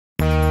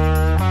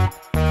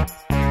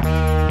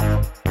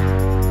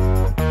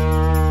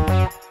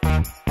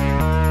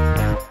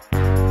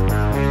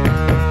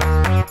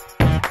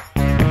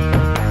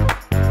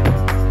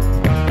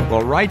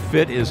Well, Right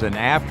Fit is an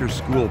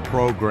after-school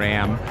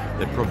program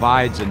that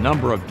provides a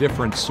number of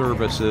different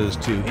services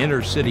to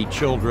inner-city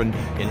children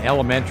in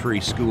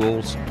elementary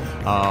schools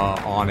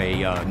on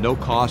a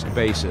no-cost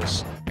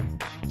basis.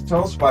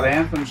 Tell us about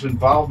Anthem's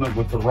involvement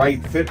with the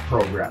Right Fit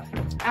program.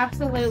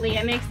 Absolutely.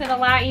 It makes it a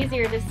lot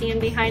easier to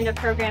stand behind a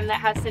program that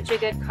has such a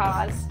good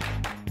cause.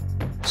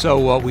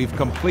 So we've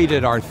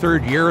completed our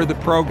third year of the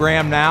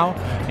program now,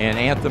 and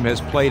Anthem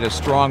has played a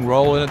strong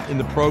role in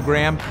the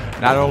program,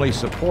 not only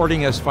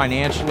supporting us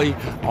financially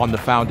on the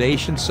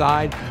foundation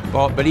side,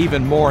 but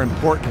even more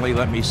importantly,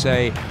 let me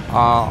say,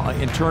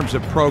 in terms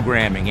of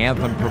programming.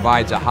 Anthem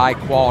provides a high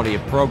quality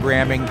of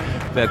programming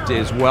that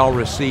is well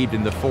received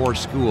in the 4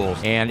 schools,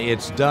 and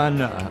it's done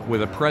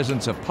with a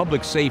presence of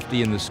public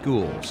safety in the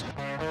schools.